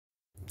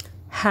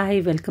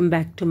Hi, welcome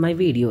back to my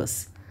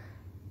videos.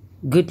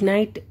 Good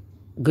night,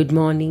 good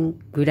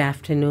morning, good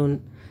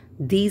afternoon.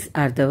 These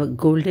are the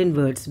golden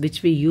words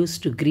which we use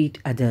to greet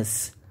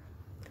others.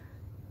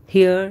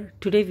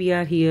 Today we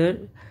are here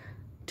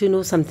to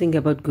know something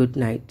about good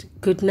night.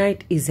 Good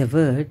night is a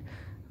word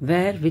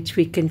which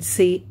we can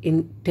say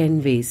in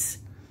 10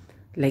 ways,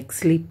 like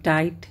sleep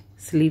tight,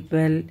 sleep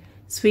well,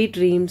 sweet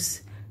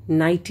dreams,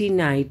 nighty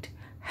night,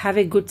 have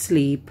a good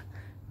sleep,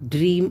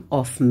 dream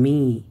of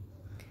me.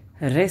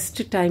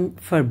 Rest time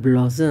for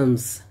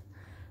blossoms.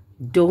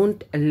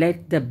 Don't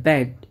let the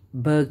bed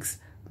bugs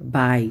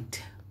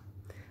bite.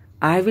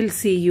 I will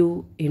see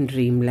you in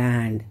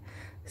dreamland.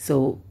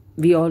 So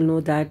we all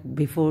know that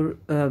before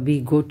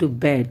we go to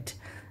bed,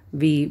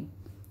 we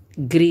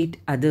greet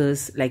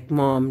others like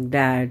mom,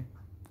 dad,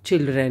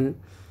 children,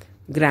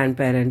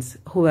 grandparents,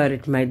 whoever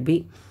it might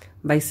be,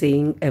 by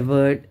saying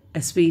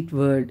a sweet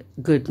word,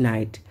 good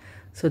night.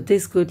 So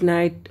this good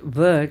night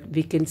word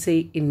we can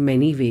say in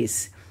many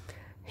ways.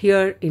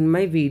 Here in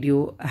my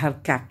video, I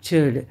have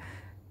captured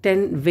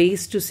 10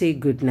 ways to say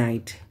good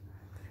night.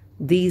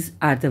 These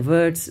are the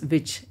words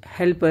which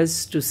help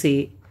us to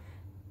say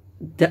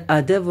the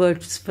other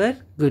words for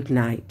good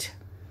night.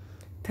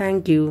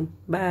 Thank you.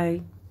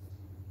 Bye.